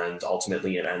 and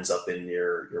ultimately it ends up in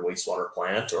your wastewater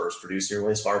plant or is produced in your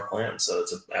wastewater plant. So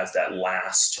it's as that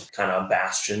last kind of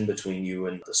bastion between you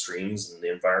and the streams and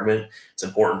the environment. It's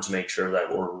important to make sure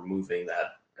that we're removing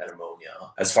that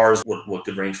ammonia. As far as what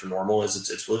good range for normal is,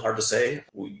 it's really hard to say.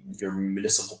 Your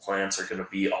municipal plants are going to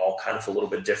be all kind of a little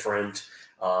bit different.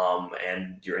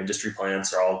 And your industry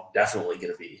plants are all definitely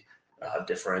going to be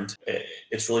different.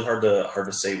 It's really hard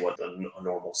to say what a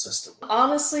normal system is.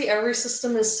 Honestly, every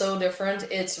system is so different.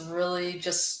 It's really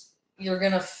just, you're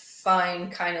going to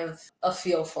find kind of a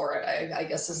feel for it, I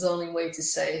guess is the only way to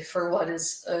say for what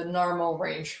is a normal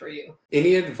range for you.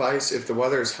 Any advice if the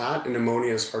weather is hot and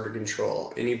ammonia is hard to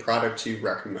control? Any product you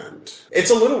recommend?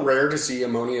 It's a little rare to see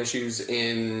ammonia issues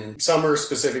in summer,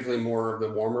 specifically more of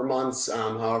the warmer months.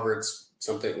 However, it's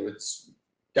something that's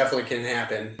definitely can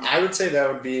happen. I would say that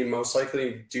would be most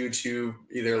likely due to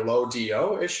either low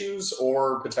DO issues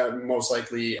or most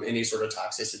likely any sort of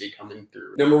toxicity coming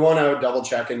through. Number one, I would double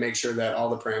check and make sure that all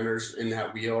the parameters in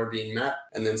that wheel are being met.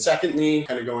 And then secondly,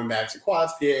 kind of going back to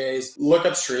Quats, PAAs, look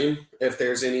upstream if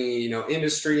there's any,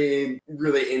 industry,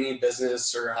 really any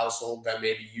business or household that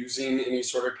may be using any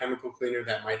sort of chemical cleaner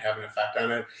that might have an effect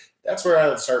on it. That's where I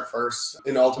would start first.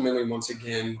 And ultimately, once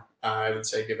again, I would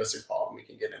say give us a call and we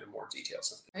can get into more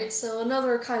details. All right, so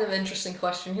another kind of interesting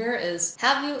question here is,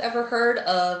 have you ever heard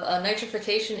of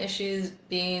nitrification issues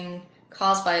being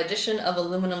caused by addition of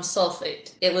aluminum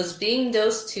sulfate? It was being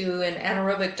dosed to an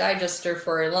anaerobic digester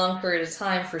for a long period of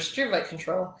time for struvite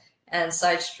control, and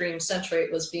side stream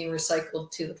centrate was being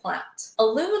recycled to the plant.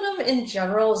 Aluminum in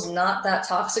general is not that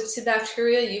toxic to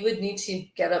bacteria. You would need to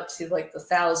get up to like the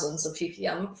thousands of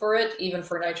ppm for it, even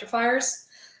for nitrifiers.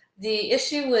 The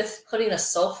issue with putting a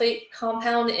sulfate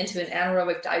compound into an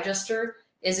anaerobic digester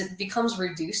is it becomes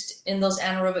reduced in those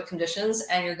anaerobic conditions,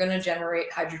 and you're going to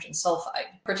generate hydrogen sulfide,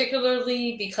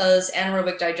 particularly because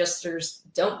anaerobic digesters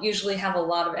don't usually have a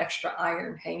lot of extra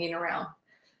iron hanging around.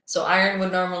 So iron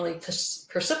would normally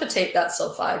precipitate that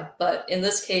sulfide, but in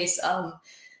this case,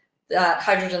 that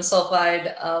hydrogen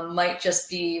sulfide might just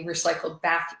be recycled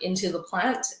back into the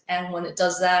plant. And when it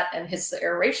does that and hits the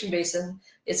aeration basin,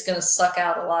 it's going to suck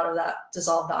out a lot of that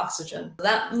dissolved oxygen.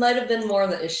 That might have been more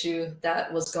the issue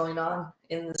that was going on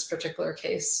in this particular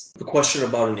case. The question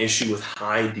about an issue with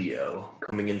high DO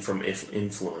coming in from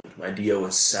influent. My DO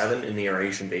is 7 in the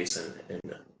aeration basin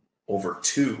and over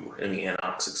 2 in the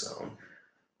anoxic zone.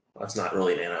 That's not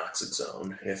really an anoxic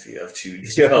zone if you have 2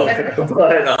 DO,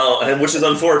 but and which is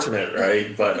unfortunate,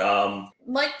 right? But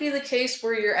might be the case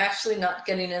where you're actually not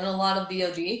getting in a lot of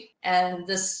BOD, and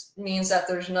this means that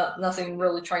there's nothing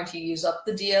really trying to use up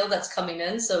the DO that's coming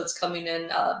in, so it's coming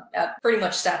in at pretty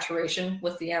much saturation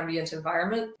with the ambient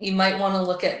environment. You might want to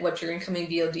look at what your incoming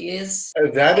BOD is.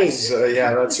 That is,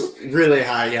 yeah, that's really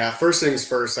high. Yeah, first things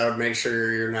first, I would make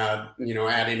sure you're not,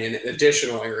 adding in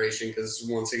additional aeration, because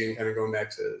once again, kind of going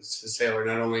back to Sailor,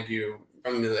 not only do you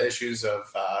run into the issues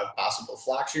of possible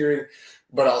flock shearing,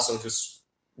 but also just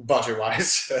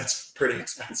budget-wise, that's pretty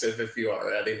expensive if you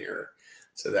are adding air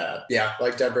to that. Yeah,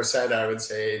 like Deborah said, I would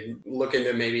say look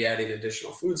into maybe adding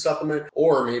additional food supplement,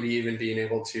 or maybe even being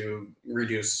able to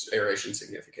reduce aeration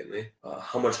significantly.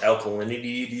 How much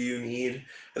alkalinity do you need?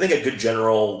 I think a good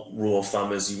general rule of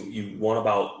thumb is you want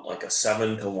about like a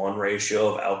 7-to-1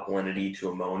 ratio of alkalinity to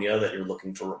ammonia that you're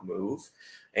looking to remove.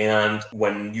 And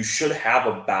when you should have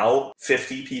about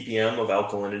 50 ppm of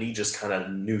alkalinity, just kind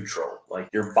of neutral. Like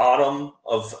your bottom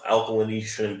of alkalinity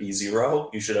shouldn't be 0.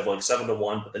 You should have like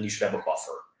 7-to-1, but then you should have a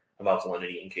buffer of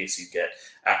alkalinity in case you get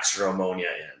extra ammonia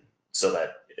in, so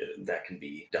that can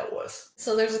be dealt with.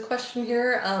 So there's a question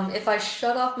here. If I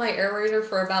shut off my aerator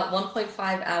for about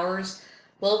 1.5 hours,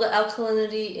 will the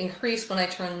alkalinity increase when I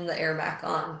turn the air back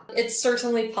on? It's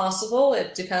certainly possible.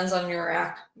 It depends on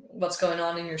what's going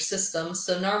on in your system.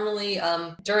 So normally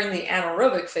during the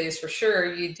anaerobic phase, for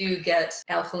sure, you do get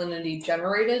alkalinity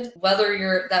generated.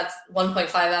 Whether that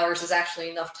 1.5 hours is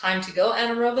actually enough time to go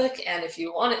anaerobic, and if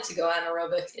you want it to go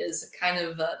anaerobic, is kind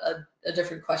of a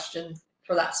different question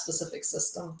for that specific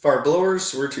system. If our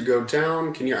blowers were to go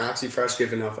down, can your OxyFresh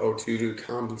give enough O2 to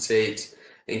compensate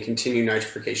and continue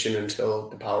nitrification until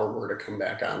the power were to come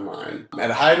back online?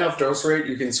 At a high enough dose rate,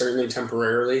 you can certainly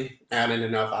temporarily add in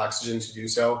enough oxygen to do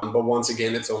so. But once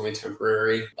again, it's only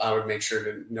temporary. I would make sure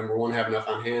to, number one, have enough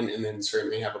on hand, and then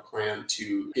certainly have a plan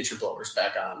to get your blowers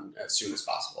back on as soon as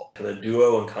possible. Can the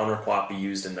Duo and CounterQuat be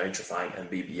used in nitrifying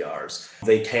MBBRs?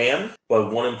 They can,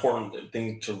 but one important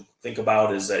thing to think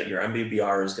about is that your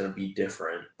MBBR is going to be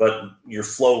different, but your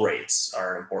flow rates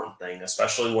are an important thing,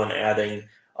 especially when adding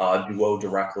Duo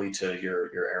directly to your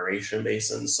aeration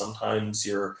basins. Sometimes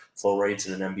your flow rates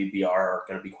in an MBBR are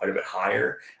going to be quite a bit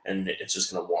higher, and it's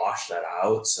just going to wash that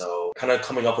out. So kind of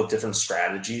coming up with different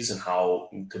strategies and how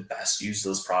to best use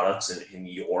those products in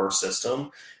your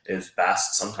system is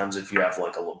best. Sometimes if you have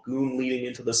like a lagoon leading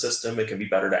into the system, it can be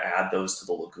better to add those to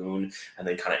the lagoon and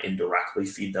then kind of indirectly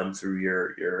feed them through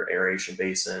your aeration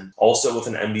basin. Also with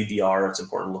an MBBR, it's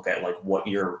important to look at like what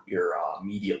your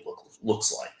media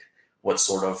looks like. What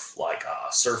sort of like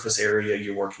surface area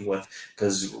you're working with.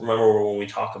 Because remember, when we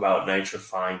talk about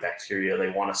nitrifying bacteria,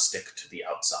 they want to stick to the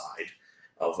outside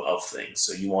of things.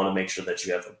 So you want to make sure that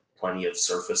you have plenty of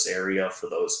surface area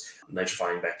for those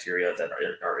nitrifying bacteria that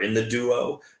are in the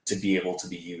Duo to be able to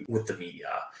be used with the media.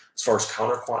 As far as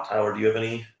CounterQuat, Tyler, do you have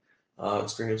any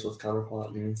experience with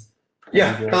CounterQuat?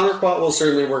 Yeah, CounterQuat will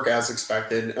certainly work as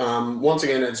expected. Once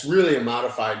again, it's really a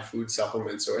modified food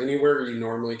supplement. So anywhere you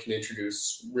normally can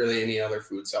introduce really any other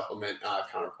food supplement,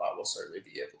 CounterQuat will certainly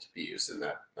be able to be used in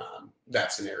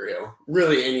that scenario.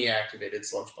 Really any activated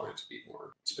sludge plant, to be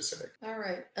more specific. All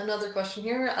right, another question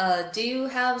here. Do you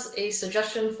have a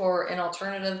suggestion for an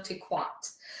alternative to Quat?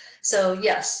 So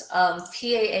yes,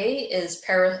 PAA is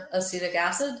paracetic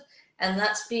acid, and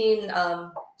that's been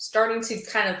starting to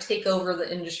kind of take over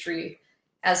the industry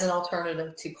as an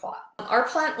alternative to Quat. Our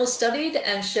plant was studied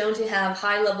and shown to have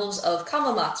high levels of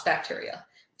Camelmox bacteria.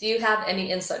 Do you have any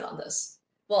insight on this?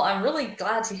 Well, I'm really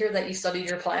glad to hear that you studied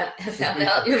your plant and found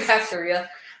out your bacteria.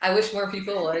 I wish more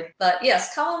people would. But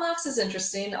yes, Camelmox is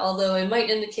interesting, although it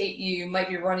might indicate you might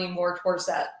be running more towards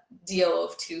that DO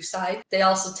of 2 side. They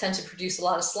also tend to produce a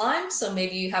lot of slime, so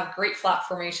maybe you have great flock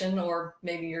formation, or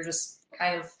maybe you're just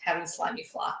kind of having slimy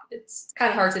flock. It's kind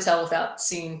of hard to tell without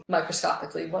seeing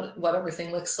microscopically what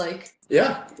everything looks like.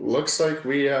 Yeah, looks like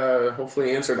we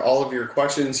hopefully answered all of your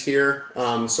questions here.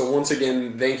 So once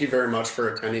again, thank you very much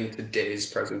for attending today's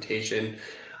presentation.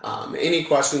 Any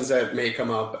questions that may come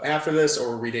up after this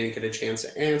or we didn't get a chance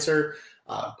to answer,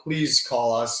 please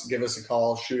call us, give us a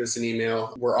call, shoot us an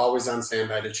email. We're always on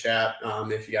standby to chat.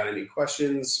 If you got any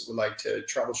questions, would like to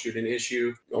troubleshoot an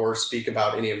issue or speak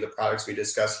about any of the products we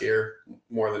discuss here,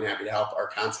 more than happy to help. Our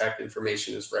contact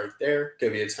information is right there.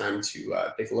 Give you a time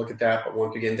to take a look at that. But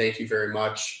once again, thank you very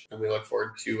much. And we look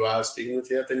forward to speaking with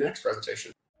you at the next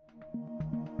presentation.